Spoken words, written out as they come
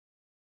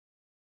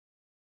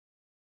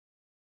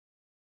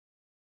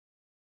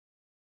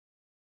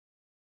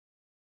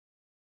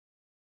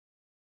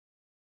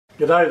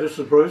G'day, this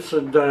is Bruce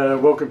and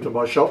welcome to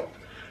my shop.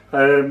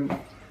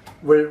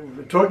 We're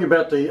talking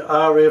about the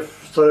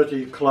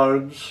RF30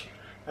 clones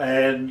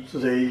and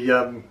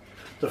the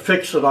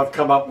fix that I've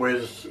come up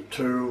with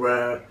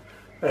to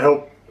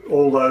help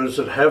all those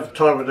that have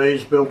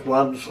Taiwanese built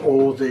ones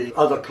or the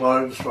other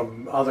clones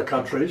from other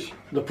countries.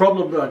 The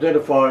problem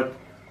identified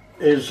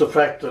is the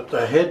fact that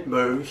the head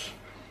moves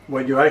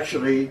when you're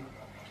actually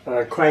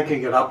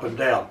cranking it up and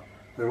down.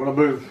 We want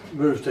to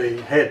move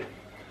the head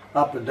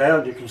up and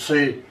down. You can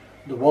see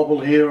the wobble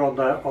here on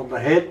the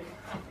head,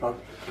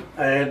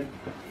 and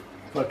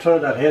if I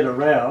turn that head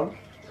around,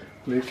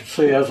 you can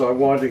see as I'm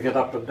winding it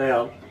up and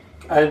down.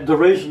 And the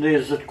reason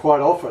is that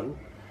quite often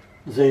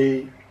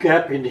the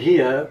gap in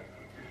here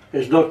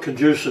is not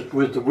conducive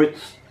with the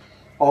width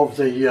of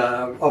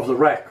the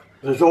rack.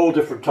 There's all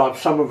different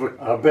types. Some of it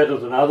are better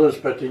than others,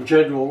 but in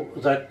general,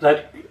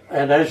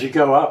 and as you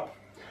go up,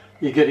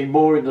 you're getting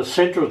more in the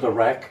centre of the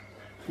rack.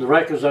 The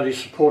rack is only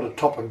supported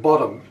top and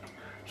bottom,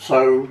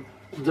 so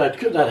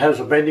that has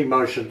a bending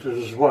motion to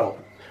it as well.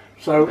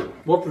 So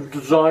what we've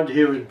designed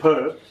here in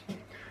Perth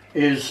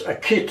is a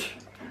kit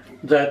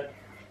that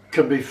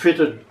can be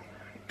fitted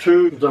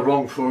to the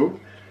Rongfu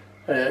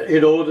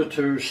in order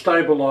to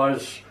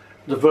stabilise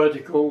the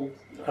vertical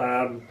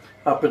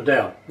up and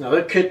down. Now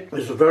that kit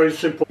is a very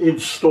simple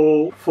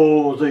install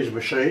for these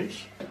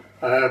machines.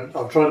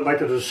 I'm trying to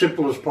make it as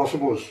simple as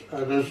possible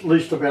and as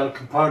least amount of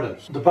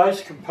components. The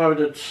base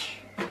components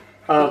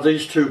are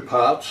these two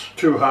parts,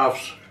 two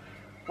halves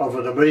of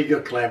an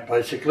Amiga clamp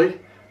basically,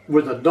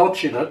 with a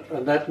notch in it,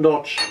 and that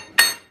notch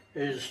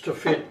is to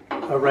fit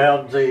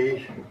around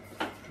the,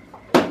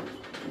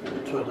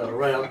 turn that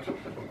around,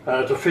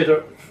 to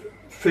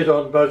fit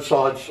on both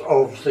sides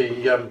of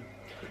the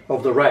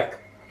rack.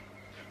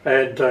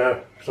 And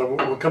so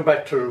we'll come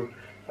back to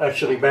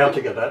actually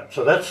mounting it at.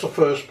 So that's the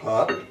first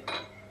part.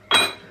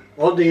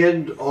 On the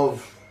end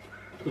of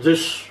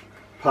this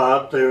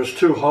part there's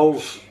two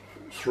holes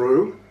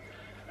through,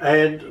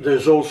 and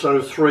there's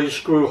also three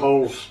screw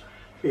holes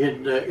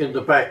in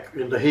the back,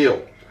 in the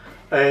heel.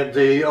 And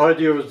the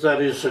idea of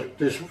that is that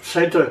the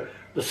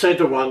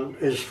center one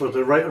is for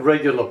the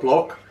regular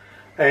block,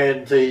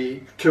 and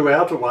the two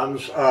outer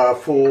ones are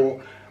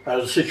for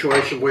a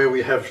situation where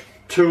we have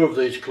two of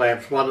these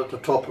clamps, one at the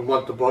top and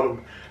one at the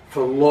bottom,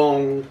 for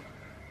long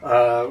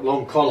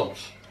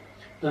columns.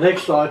 The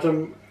next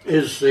item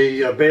is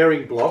the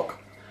bearing block.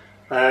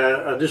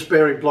 And this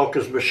bearing block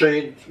is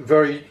machined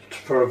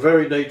for a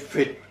very neat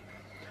fit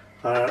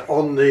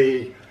on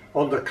the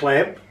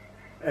clamp,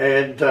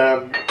 and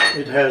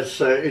it has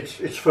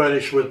it's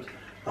furnished with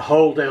a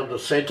hole down the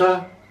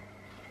centre,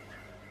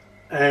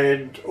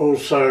 and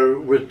also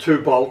with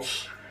two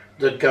bolts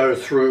that go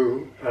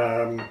through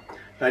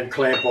and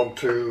clamp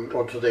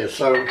onto there.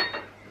 So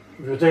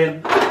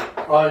then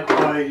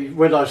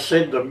when I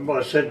send them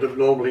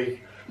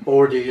normally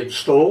already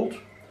installed.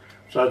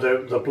 So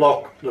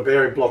the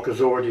bearing block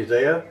is already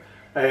there,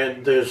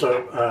 and there's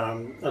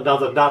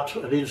another nut,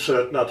 an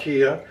insert nut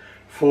here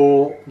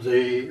for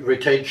the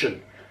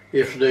retention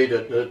if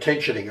needed, the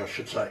tensioning I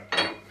should say.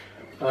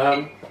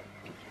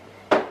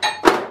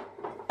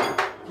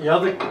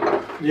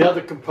 The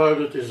other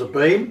component is a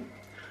beam.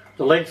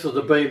 The length of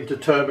the beam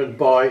determined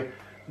by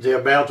the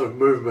amount of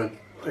movement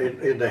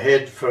in the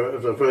head for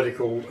the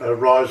vertical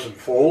rise and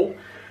fall,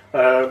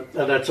 and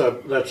that's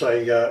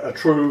a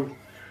true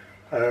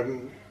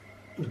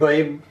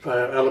beam,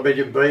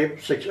 aluminium beam,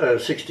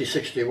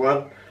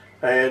 6061,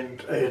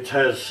 and it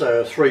has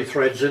 3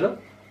 threads in it.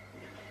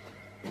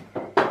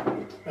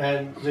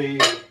 And the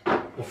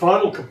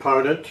final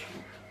component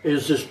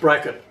is this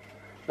bracket,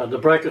 and the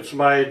bracket's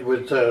made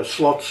with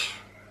slots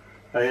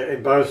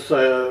in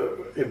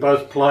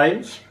both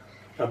planes,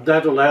 and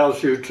that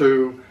allows you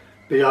to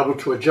be able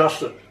to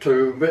adjust it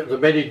to the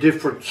many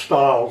different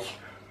styles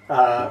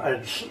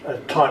and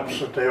types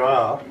that there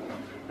are,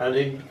 and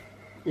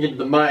in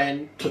the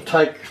main to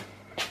take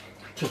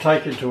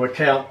into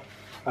account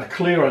a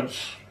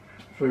clearance.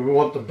 So we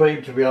want the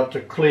beam to be able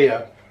to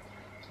clear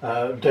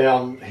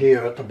down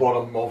here at the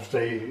bottom of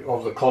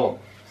the column.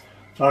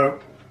 So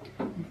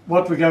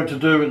what we're going to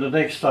do in the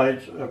next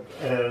stage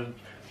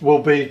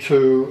will be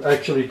to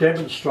actually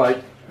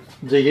demonstrate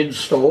the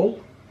install.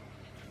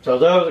 So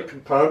there are the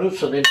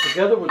components, and then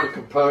together with the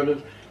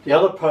component, the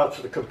other parts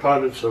of the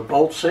components are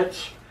bolt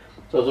sets.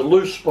 So the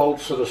loose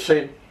bolts that are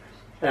sent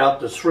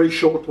out, the 3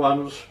 short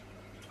ones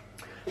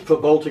for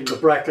bolting the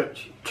bracket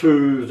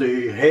to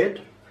the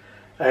head,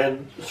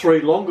 and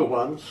 3 longer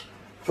ones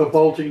for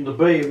bolting the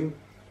beam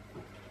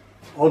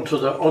onto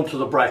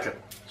the bracket.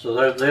 So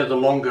they're the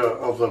longer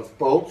of the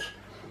bolts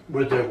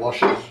with their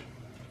washers.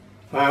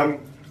 And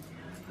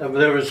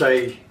there is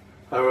a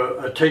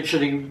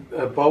tensioning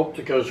bolt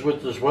that goes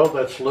with it as well,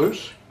 that's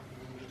loose.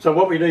 So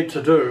what we need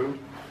to do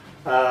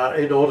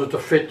in order to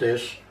fit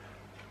this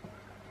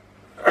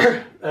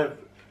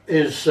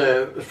is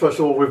first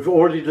of all, we've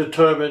already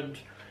determined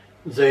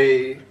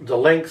the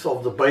length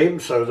of the beam.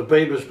 So the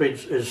beam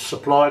is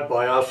supplied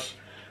by us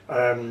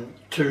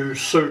to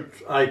suit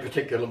a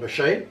particular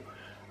machine.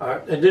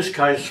 In this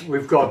case,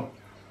 we've got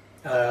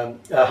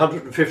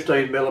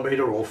 115mm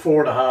or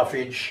 4.5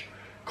 inch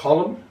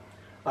column,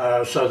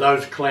 so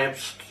those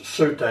clamps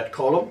suit that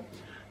column.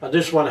 And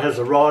this one has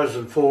a rise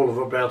and fall of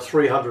about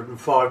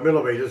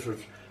 305mm, which is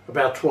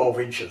about 12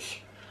 inches.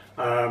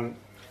 And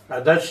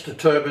that's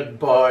determined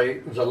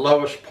by the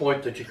lowest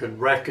point that you can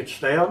rack it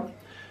down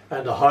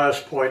and the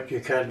highest point you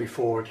can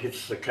before it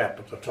hits the cap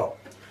at the top.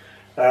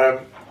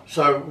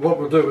 So what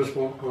we'll do is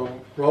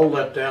we'll roll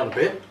that down a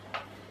bit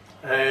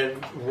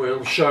and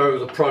we'll show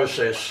the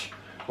process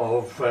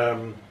of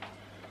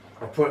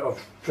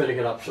fitting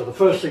it up. So the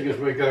first thing is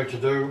we're going to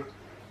do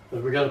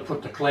is we're going to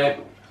put the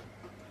clamp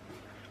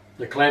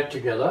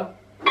together,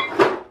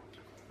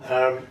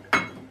 and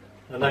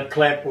that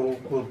clamp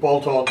will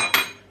bolt on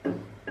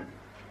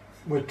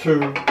with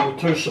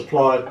two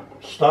supplied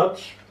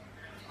studs,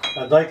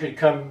 and they can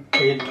come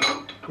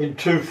in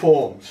two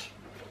forms.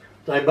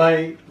 They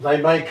may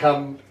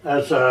come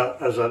as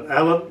an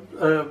Allen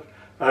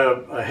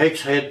a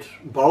hex head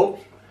bolt,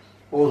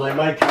 or they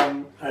may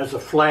come as a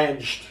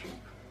flanged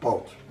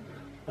bolt.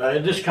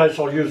 In this case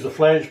I'll use the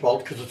flange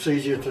bolt because it's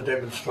easier to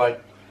demonstrate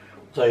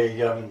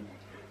the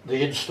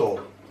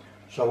install.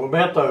 So we'll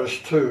mount those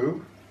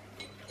two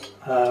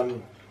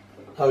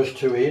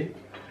in,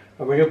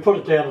 and we're going to put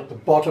it down at the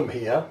bottom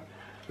here,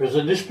 because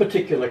in this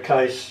particular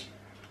case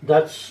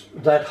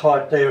that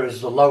height there is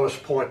the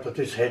lowest point that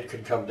this head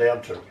can come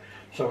down to.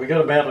 So we're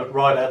going to mount it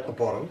right at the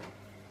bottom.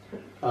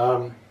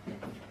 We'll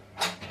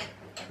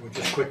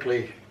just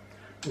quickly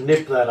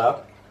nip that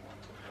up.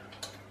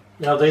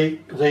 Now the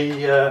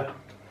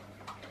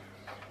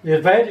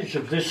advantage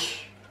of this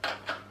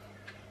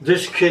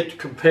kit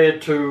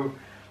compared to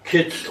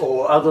kits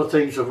or other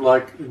things of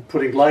like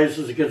putting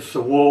lasers against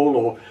the wall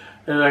or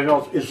anything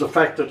else is the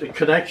fact that it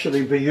can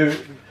actually be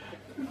used,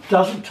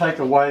 doesn't take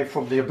away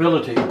from the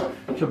ability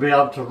to be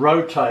able to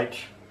rotate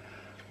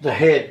the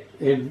head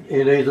in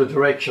either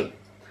direction.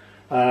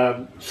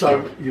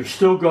 So you've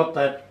still got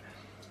that,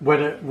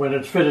 when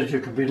it's fitted, you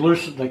can be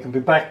loosened, they can be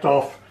backed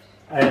off,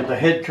 and the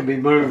head can be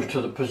moved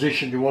to the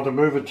position you want to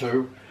move it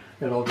to,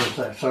 and all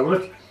that. So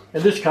in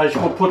this case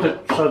we'll put it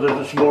so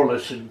that it's more or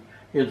less in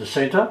the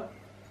centre.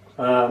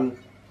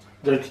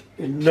 There's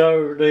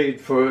no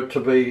need for it to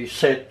be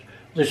set.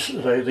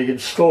 The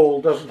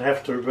install doesn't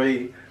have to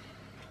be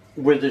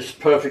with this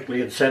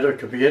perfectly in centre. It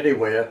could be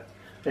anywhere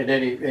in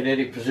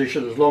any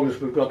position as long as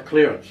we've got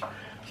clearance.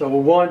 So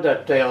we'll wind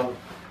that down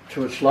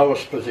to its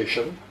lowest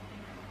position.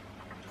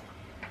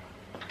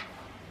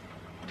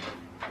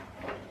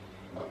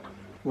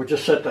 We'll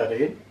just set that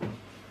in.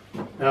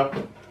 Now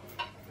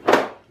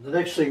the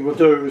next thing we'll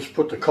do is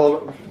put the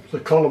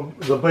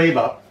beam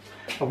up,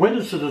 and when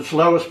it's at its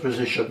lowest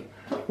position,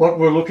 what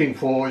we're looking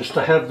for is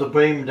to have the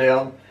beam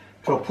down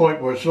to a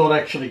point where it's not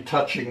actually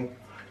touching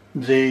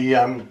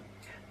the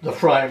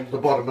frame, the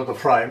bottom of the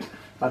frame,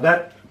 and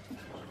that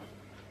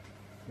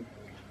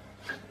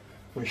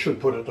we should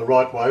put it the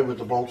right way with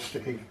the bolt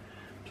sticking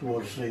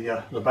towards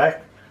the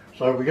back.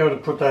 So we're going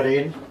to put that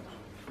in,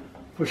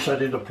 push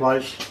that into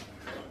place.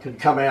 It can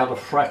come out a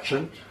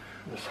fraction.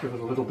 Let's give it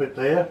a little bit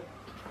there.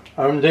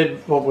 And then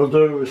what we'll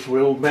do is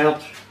we'll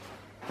mount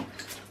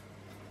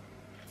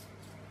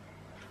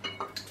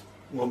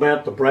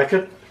the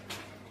bracket,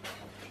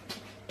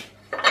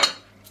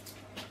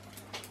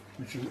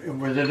 which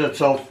within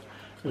itself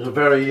is a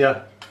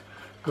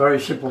very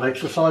simple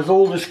exercise.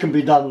 All this can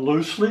be done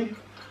loosely.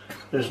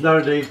 There's no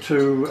need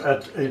to,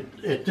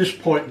 at this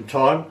point in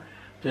time,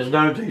 there's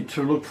no need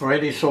to look for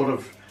any sort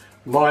of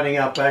lining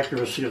up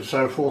accuracy and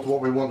so forth.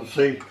 What we want to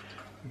see,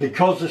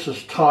 because this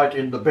is tight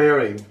in the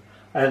bearing,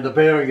 and the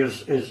bearing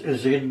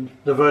is in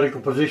the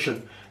vertical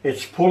position,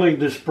 it's pulling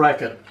this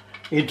bracket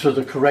into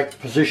the correct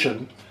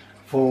position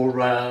for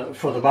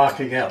the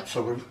marking out.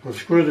 So we'll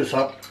screw this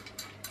up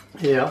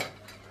here,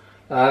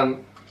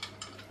 and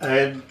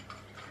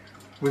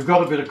we've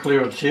got a bit of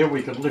clearance here.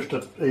 We can lift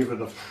it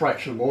even a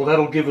fraction more.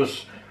 That'll give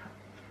us,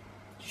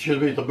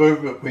 should be the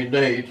movement we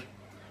need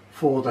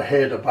for the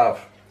head above.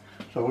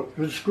 So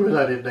we'll screw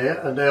that in there,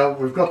 and now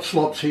we've got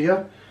slots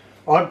here.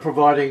 I'm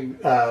providing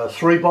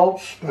 3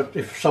 bolts, but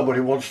if somebody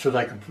wants to,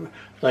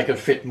 they can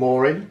fit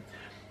more in.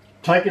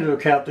 Take into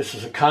account this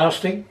is a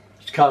casting,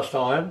 it's cast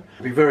iron.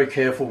 Be very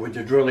careful with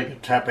your drilling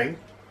and tapping.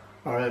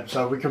 All right,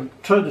 so we can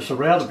turn this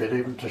around a bit,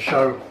 even to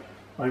show,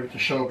 maybe to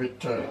show a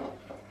bit.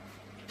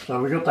 So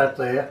we got that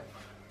there.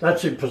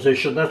 That's in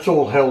position. That's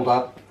all held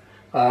up.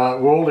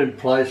 We're all in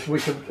place. We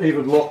can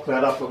even lock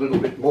that up a little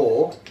bit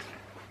more.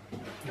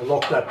 You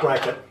lock that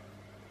bracket,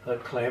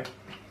 that clamp.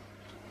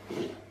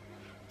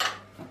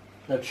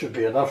 That should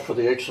be enough for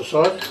the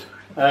exercise.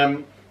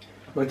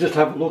 We'll just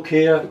have a look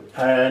here,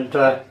 and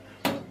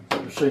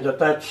you'll see that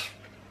that's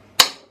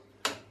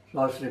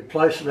nicely in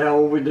place. Now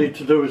all we need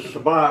to do is to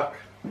mark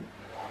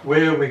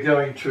where we're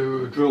going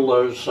to drill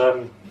those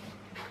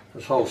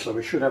holes. So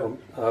we should have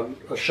a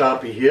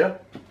Sharpie here,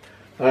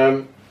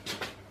 and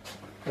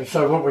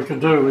so what we can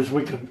do is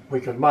we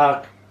can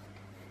mark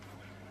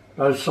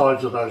those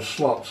sides of those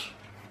slots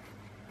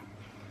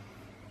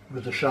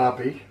with the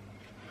Sharpie.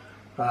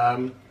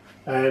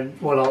 And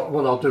what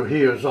I'll do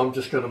here is I'm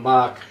just going to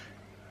mark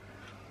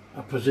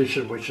a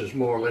position which is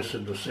more or less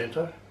in the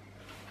centre.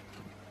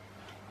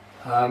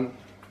 And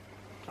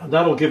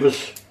that'll give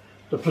us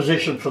the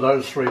position for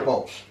those 3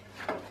 bolts.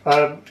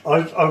 I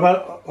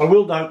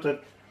will note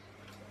that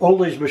all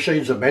these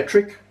machines are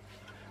metric,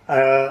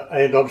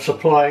 and I'm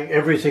supplying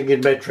everything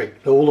in metric.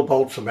 All the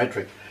bolts are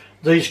metric.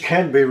 These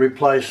can be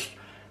replaced,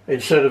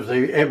 instead of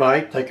the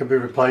M8, they can be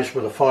replaced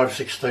with a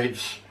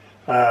 5/16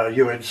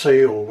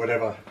 UNC or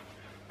whatever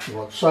you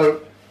want.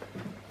 So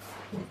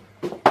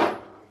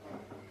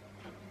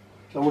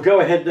we'll go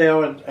ahead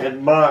now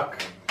and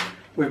mark.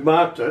 We've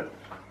marked it,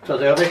 so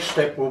our next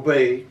step will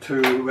be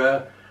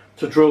to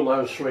drill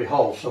those 3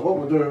 holes. So what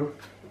we'll do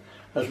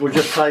is we'll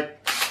just take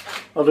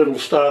a little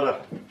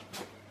starter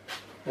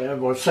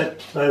and we'll set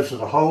those as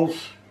the holes.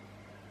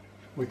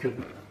 We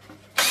can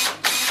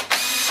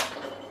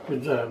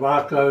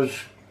mark those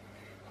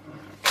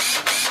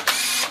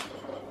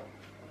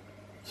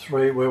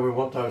 3 where we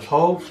want those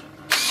holes.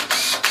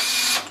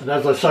 And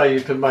as I say,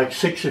 you can make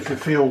 6 if you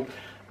feel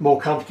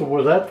more comfortable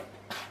with that.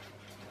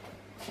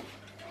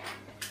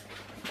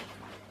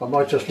 I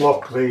might just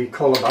lock the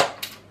column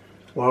up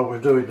while we're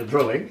doing the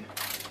drilling.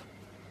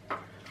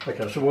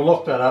 Okay, so we'll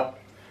lock that up.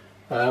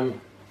 Let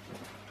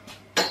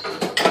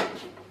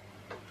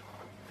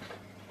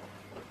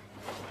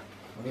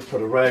me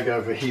put a rag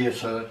over here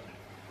so that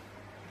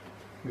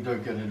we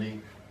don't get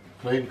any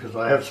clean, because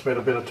I have spent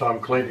a bit of time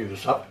cleaning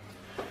this up.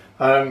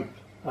 And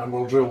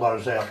we'll drill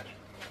those out.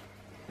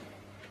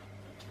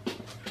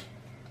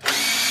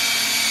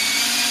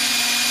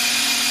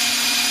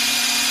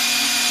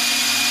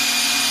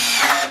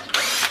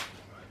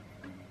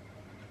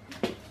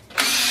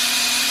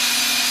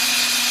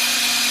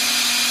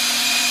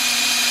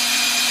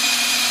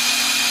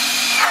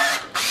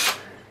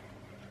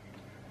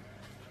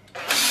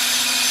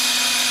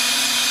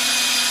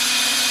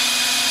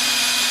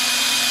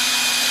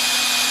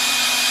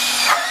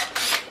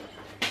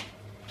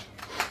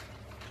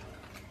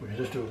 We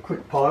just do a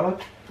quick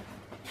pilot.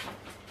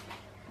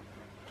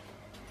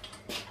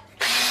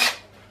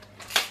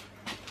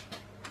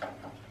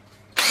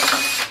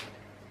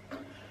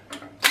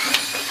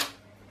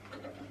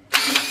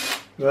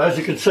 Now, as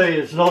you can see,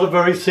 it's not a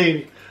very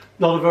thin,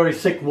 not a very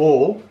thick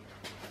wall.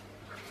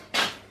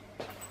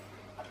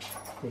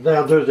 We'll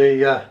now do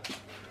the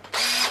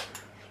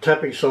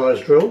tapping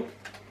size drill.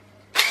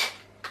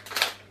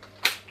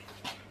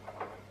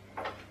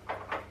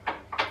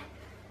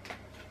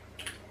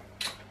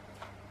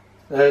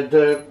 And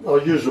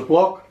I'll use a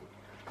block.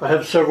 I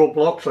have several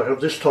blocks. I have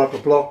this type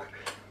of block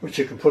which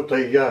you can put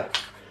the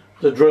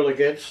drill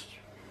against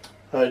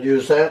and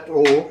use that,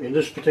 or in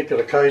this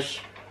particular case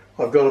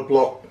I've got a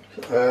block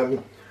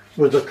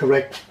with the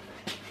correct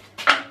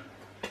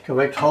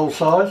hole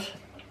size.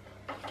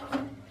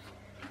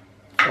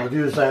 I'll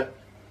use that.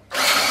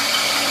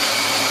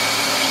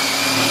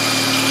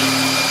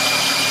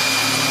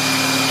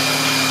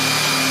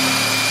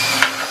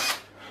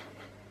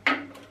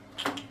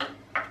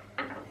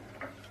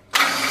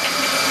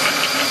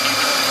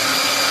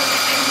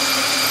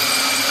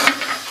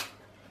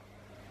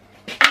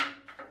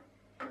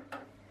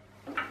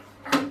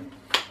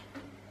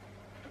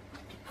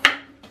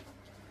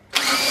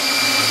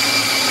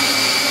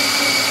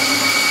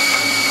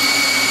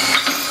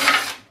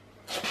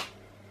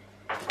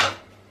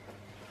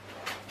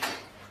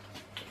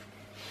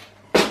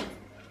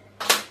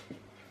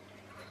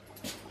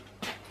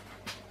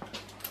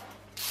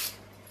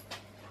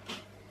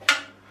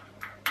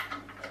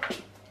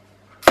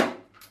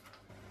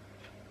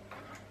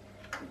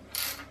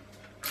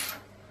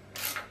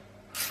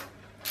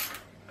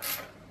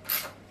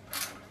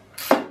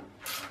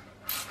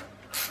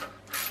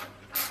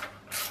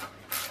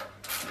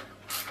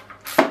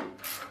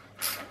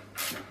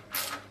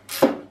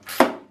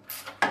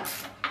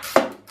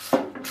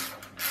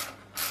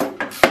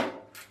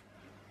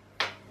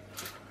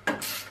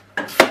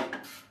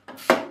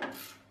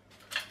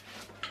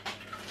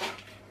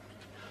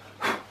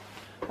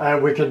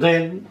 And we can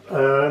then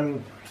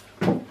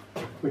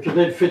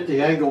fit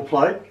the angle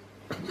plate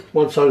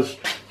once those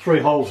 3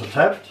 holes are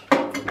tapped.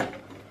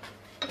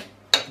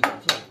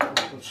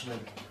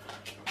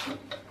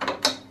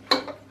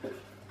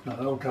 No,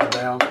 they'll come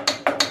down.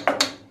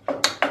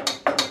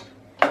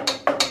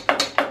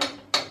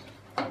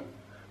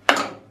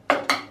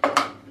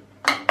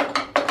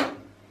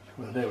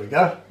 Well, there we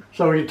go.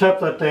 So we tap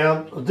that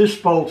down. This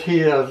bolt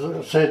here, as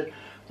I said,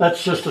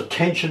 that's just a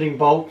tensioning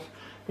bolt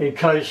in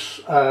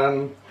case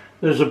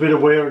there's a bit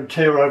of wear and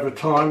tear over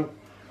time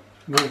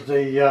with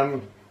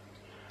the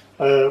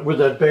with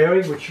that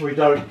bearing, which we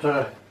don't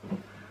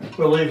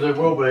believe there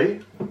will be.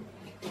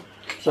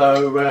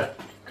 So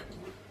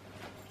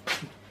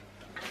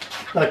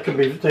that can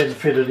be then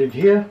fitted in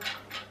here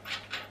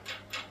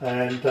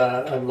and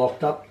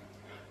locked up.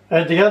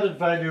 And the added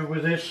value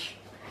with this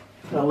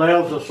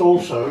allows us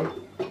also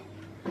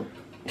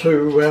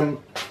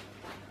to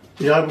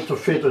be able to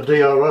fit a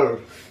DRO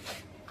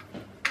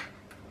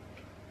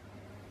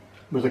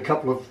with a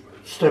couple of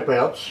step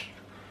outs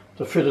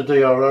to fit a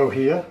DRO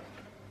here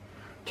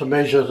to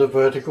measure the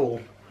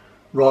vertical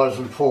rise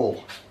and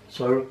fall.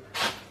 So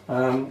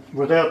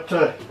without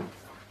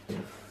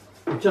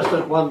just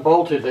that one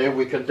bolt in there,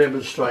 we can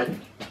demonstrate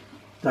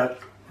that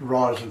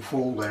rise and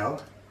fall now.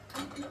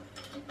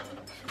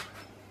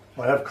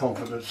 I have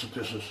confidence that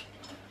this is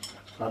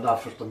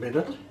enough at the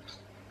minute.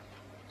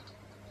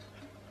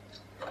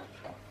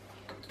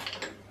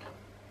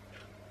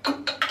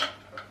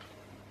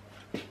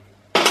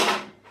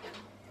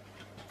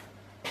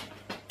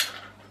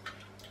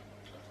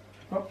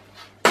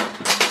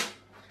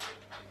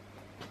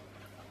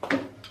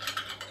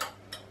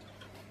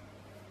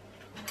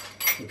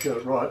 Get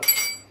it right.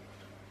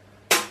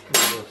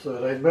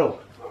 13 mil.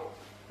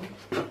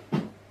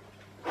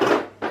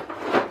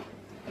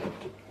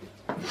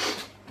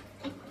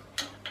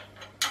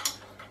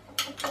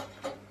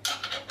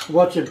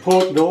 What's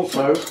important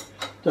also,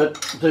 that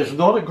there's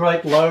not a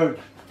great load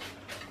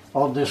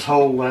on this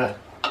whole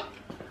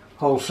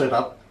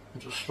setup. I'll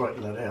just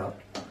straighten that out.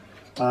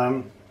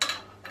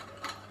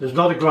 There's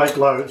not a great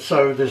load,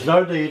 so there's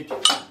no need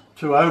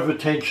to over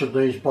tension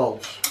these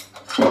bolts.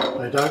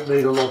 They don't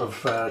need a lot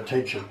of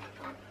tension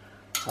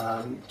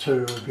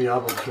to be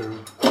able to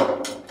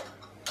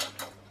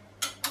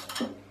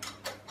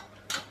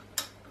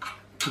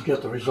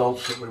get the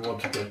results that we want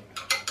to get.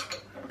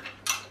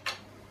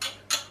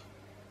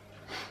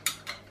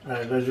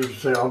 And as you can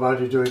see, I'm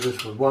only doing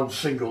this with one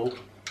single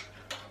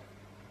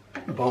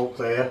bolt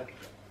there.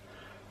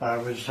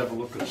 We'll just have a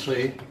look and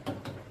see.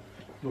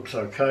 Looks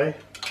okay.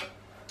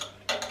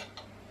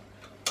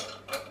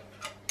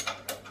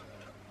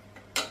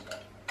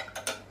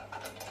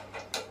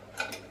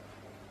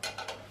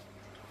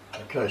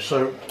 Okay,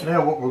 so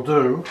now what we'll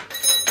do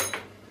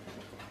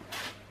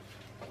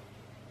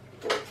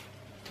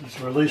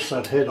is release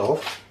that head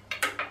off.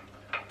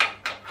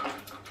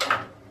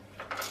 I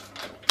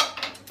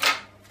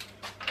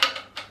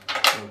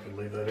can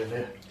leave that in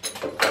there.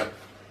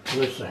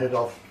 Release the head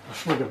off,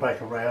 swing it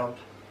back around.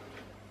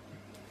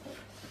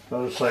 As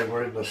I say,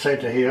 we're in the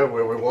centre here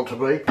where we want to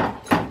be.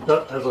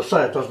 As I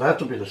say, it doesn't have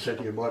to be the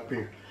centre, you might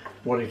be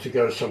wanting to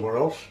go somewhere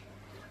else.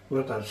 We're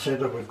at that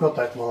centre, we've got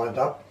that lined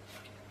up.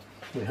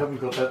 We haven't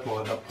got that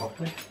lined up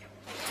properly.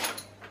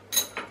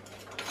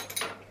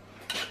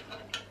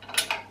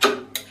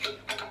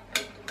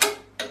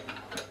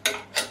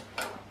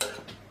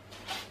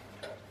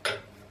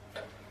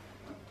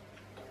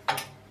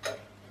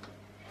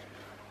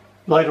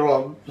 Later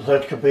on,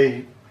 that could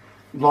be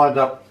lined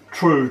up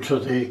true to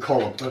the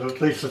column, but at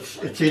least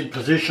it's in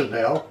position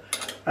now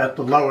at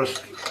the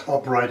lowest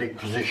operating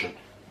position.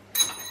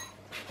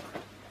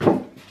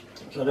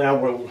 So now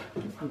we'll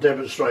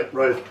demonstrate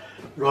rise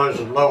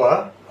and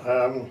lower.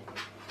 We'll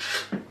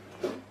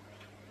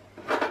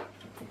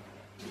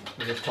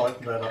just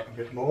tighten that up a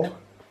bit more.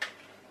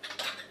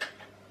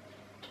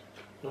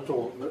 That's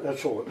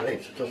all it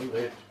needs. It doesn't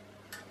need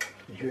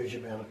a huge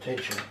amount of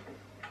tension.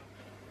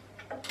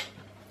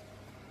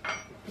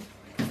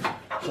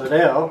 So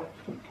now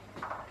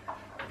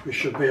we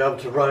should be able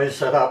to raise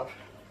that up.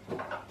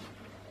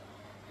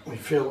 We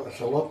feel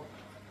it's a lot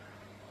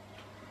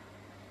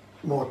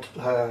more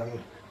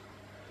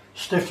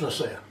stiffness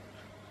there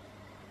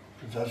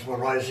as we're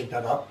raising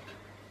that up.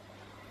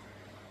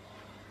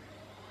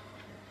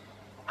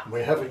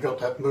 We haven't got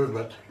that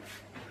movement,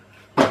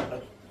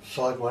 that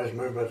sideways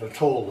movement at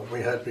all that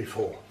we had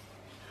before.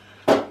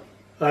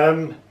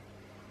 So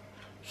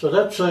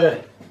that's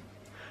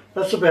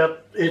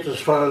about it as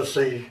far as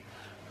the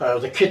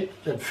kit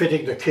and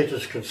fitting the kit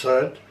is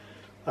concerned.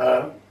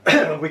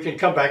 We can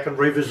come back and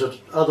revisit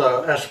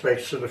other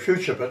aspects in the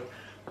future, but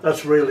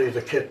that's really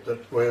the kit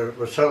that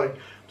we're selling,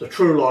 the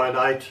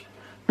TRU-LINE-8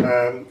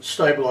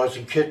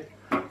 stabilising kit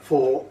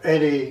for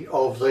any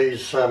of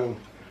these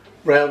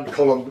round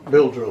column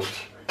mill drills.